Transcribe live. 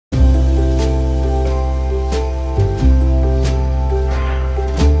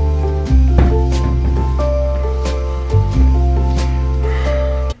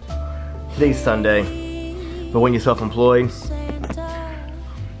today's Sunday, but when you're self-employed,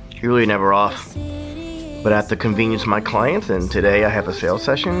 you're really never off. But I have to convenience my clients, and today I have a sales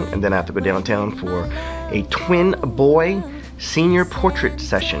session, and then I have to go downtown for a twin boy senior portrait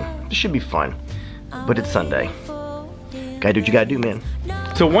session. This should be fun, but it's Sunday. Gotta do what you gotta do, man.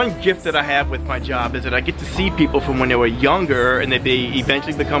 So one gift that I have with my job is that I get to see people from when they were younger and that they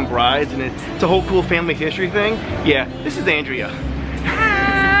eventually become brides, and it's a whole cool family history thing. Yeah, this is Andrea.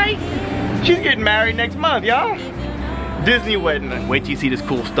 Hi! She's getting married next month, y'all. Disney wedding. Wait till you see this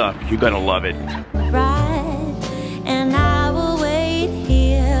cool stuff. You're gonna love it. And I will wait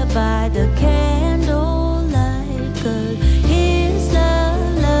here by the candlelight, 'cause his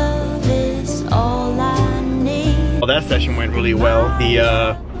love is all I need. Well, that session went really well.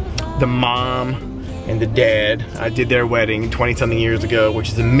 The mom and the dad, I did their wedding 20-something years ago, which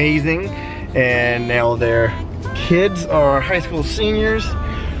is amazing. And now their kids are high school seniors.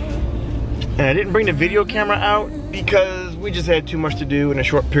 And I didn't bring the video camera out because we just had too much to do in a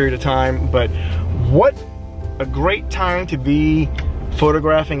short period of time. But what a great time to be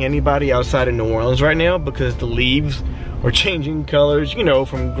photographing anybody outside of New Orleans right now, because the leaves are changing colors, you know,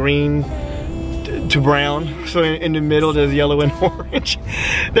 from green to brown. So in the middle there's yellow and orange.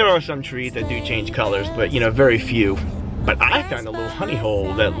 There are some trees that do change colors, but you know, very few. But I found a little honey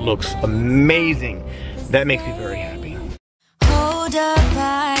hole that looks amazing. That makes me very happy. Hold up,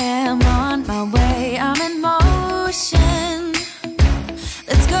 I am on my way, I'm in motion.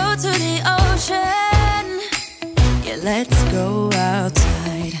 Let's go to the ocean. Yeah, let's go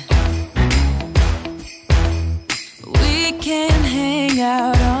outside. We can hang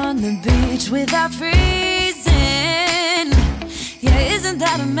out on the beach without freezing. Yeah, isn't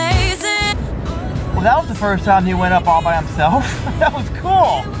that amazing? Well, that was the first time he went up all by himself. That was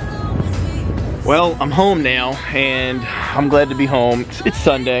cool. Well, I'm home now, and I'm glad to be home. It's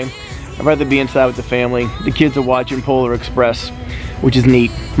Sunday. I'd rather be inside with the family. The kids are watching Polar Express, which is neat.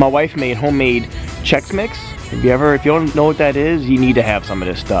 My wife made homemade Chex Mix. If you don't know what that is, you need to have some of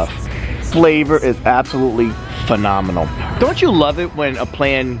this stuff. Flavor is absolutely phenomenal. Don't you love it when a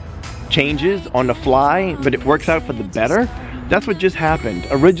plan changes on the fly, but it works out for the better? That's what just happened.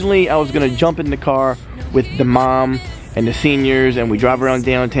 Originally, I was gonna jump in the car with the mom and the seniors, and we drive around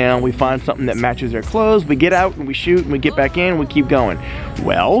downtown. We find something that matches their clothes. We get out and we shoot and we get back in and we keep going.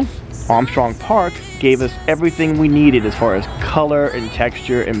 Well, Armstrong Park gave us everything we needed as far as color and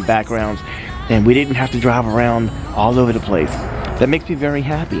texture and backgrounds, and we didn't have to drive around all over the place. That makes me very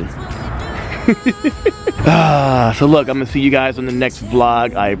happy. So look, I'm gonna see you guys on the next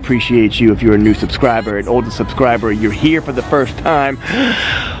vlog. I appreciate you. If you're a new subscriber, an older subscriber, you're here for the first time,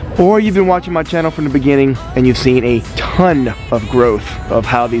 or you've been watching my channel from the beginning and you've seen a ton of growth of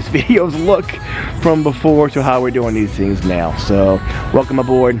how these videos look from before to how we're doing these things now. So welcome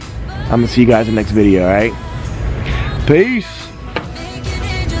aboard. I'm gonna see you guys in the next video, alright? Peace!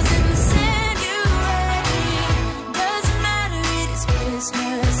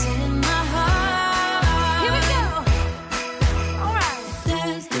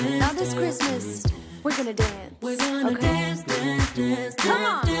 Christmas, we're gonna dance.